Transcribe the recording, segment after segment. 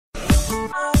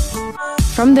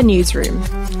From the newsroom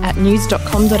at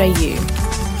news.com.au.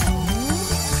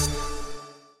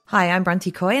 Hi, I'm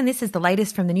Bronte Coy and this is the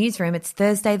latest from the newsroom. It's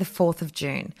Thursday the 4th of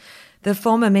June. The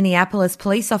former Minneapolis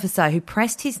police officer who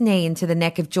pressed his knee into the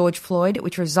neck of George Floyd,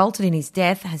 which resulted in his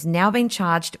death, has now been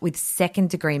charged with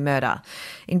second-degree murder.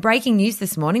 In breaking news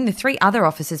this morning, the 3 other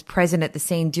officers present at the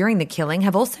scene during the killing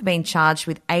have also been charged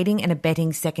with aiding and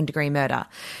abetting second-degree murder.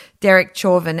 Derek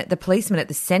Chauvin, the policeman at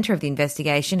the centre of the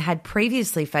investigation, had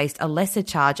previously faced a lesser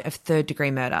charge of third-degree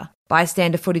murder.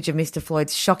 Bystander footage of Mr.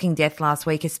 Floyd's shocking death last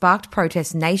week has sparked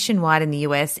protests nationwide in the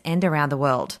US and around the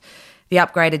world. The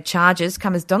upgraded charges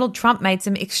come as Donald Trump made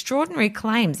some extraordinary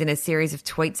claims in a series of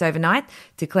tweets overnight,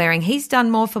 declaring he's done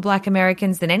more for black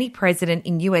Americans than any president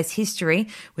in US history,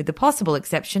 with the possible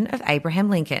exception of Abraham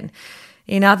Lincoln.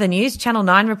 In other news, Channel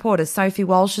 9 reporter Sophie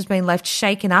Walsh has been left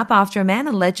shaken up after a man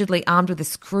allegedly armed with a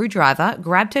screwdriver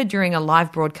grabbed her during a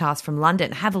live broadcast from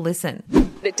London. Have a listen.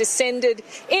 It descended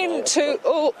into...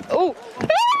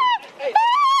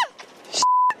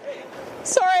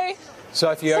 Sorry.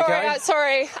 Sophie, you okay?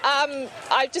 Sorry.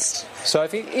 I just...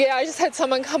 Sophie? Yeah, I just had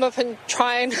someone come up and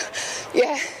try and...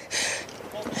 Yeah.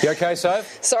 You okay,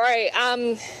 Soph? Sorry.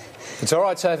 It's all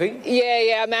right, Sophie.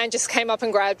 Yeah, a man just came up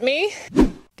and grabbed me.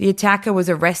 The attacker was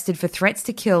arrested for threats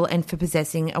to kill and for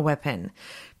possessing a weapon.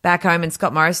 Back home, and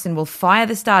Scott Morrison will fire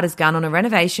the starter's gun on a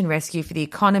renovation rescue for the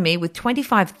economy with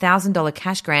 $25,000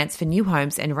 cash grants for new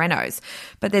homes and renos.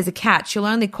 But there's a catch. You'll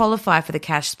only qualify for the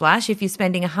cash splash if you're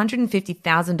spending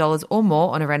 $150,000 or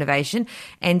more on a renovation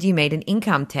and you meet an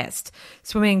income test.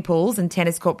 Swimming pools and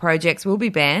tennis court projects will be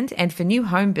banned, and for new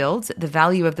home builds, the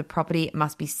value of the property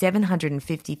must be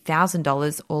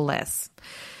 $750,000 or less.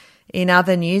 In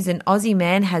other news, an Aussie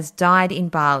man has died in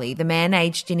Bali. The man,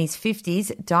 aged in his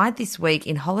 50s, died this week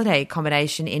in holiday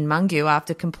accommodation in Mungu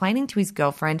after complaining to his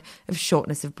girlfriend of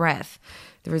shortness of breath.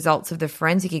 The results of the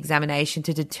forensic examination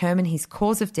to determine his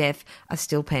cause of death are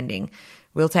still pending.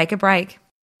 We'll take a break.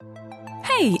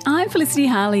 Hey, I'm Felicity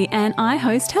Harley and I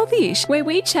host Healthyish, where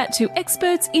we chat to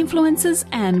experts, influencers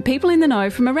and people in the know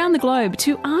from around the globe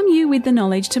to arm you with the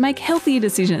knowledge to make healthier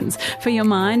decisions for your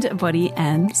mind, body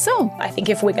and soul. I think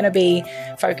if we're going to be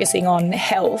focusing on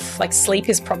health, like sleep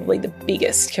is probably the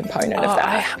biggest component of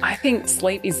that. I think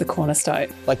sleep is the cornerstone.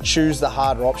 Like choose the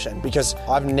harder option, because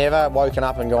I've never woken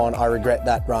up and gone, I regret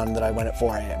that run that I went at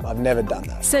 4 a.m. I've never done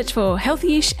that. Search for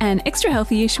Healthyish and Extra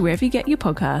Healthyish wherever you get your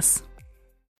podcasts.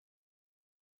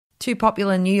 2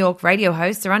 popular New York radio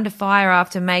hosts are under fire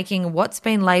after making what's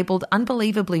been labelled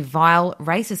unbelievably vile,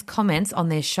 racist comments on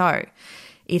their show.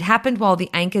 It happened while the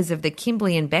anchors of the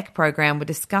Kimberly and Beck program were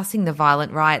discussing the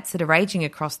violent riots that are raging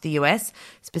across the US,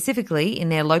 specifically in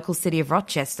their local city of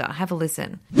Rochester. Have a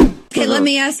listen. Okay, let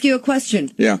me ask you a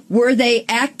question. Yeah. Were they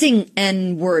acting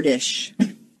N-wordish?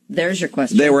 There's your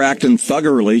question. They were acting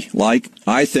thuggerly, like,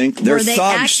 I think they're thugs. Were they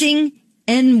acting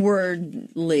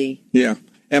N-wordly? Yeah.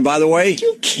 And by the way...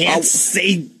 You can't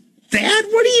say that.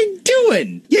 What are you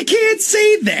doing? You can't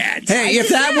say that. Hey, if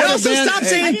that would have been... Stop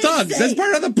saying thugs. That's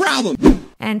part of the problem.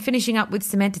 And finishing up with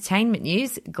some entertainment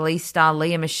news, Glee star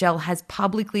Lea Michele has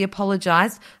publicly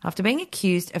apologised after being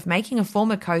accused of making a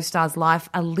former co-star's life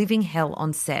a living hell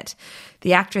on set.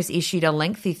 The actress issued a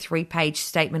lengthy 3-page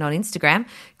statement on Instagram,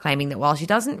 claiming that while she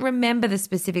doesn't remember the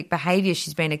specific behaviour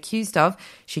she's been accused of,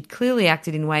 she'd clearly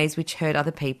acted in ways which hurt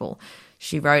other people.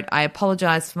 She wrote, "I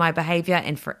apologise for my behaviour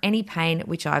and for any pain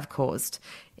which I've caused."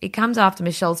 It comes after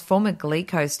Michele's former Glee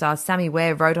co-star Sammy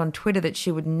Ware wrote on Twitter that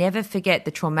she would never forget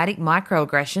the traumatic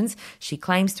microaggressions she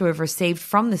claims to have received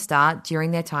from the star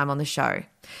during their time on the show.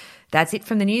 That's it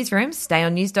from the newsroom. Stay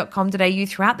on news.com.au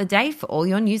throughout the day for all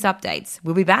your news updates.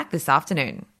 We'll be back this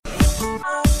afternoon.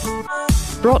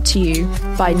 Brought to you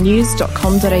by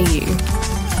news.com.au.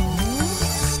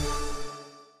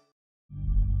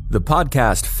 The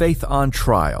podcast Faith on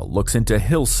Trial looks into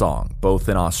Hillsong, both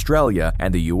in Australia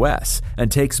and the US,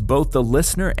 and takes both the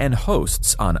listener and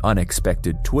hosts on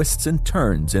unexpected twists and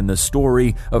turns in the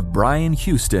story of Brian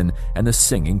Houston and the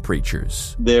Singing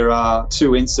Preachers. There are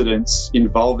 2 incidents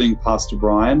involving Pastor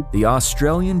Brian. The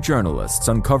Australian journalists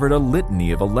uncovered a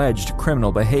litany of alleged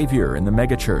criminal behavior in the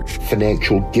megachurch.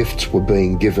 Financial gifts were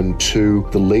being given to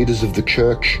the leaders of the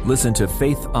church. Listen to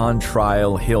Faith on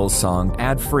Trial Hillsong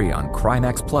ad-free on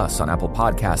Crimex Plus on Apple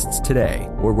Podcasts today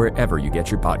or wherever you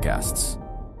get your podcasts.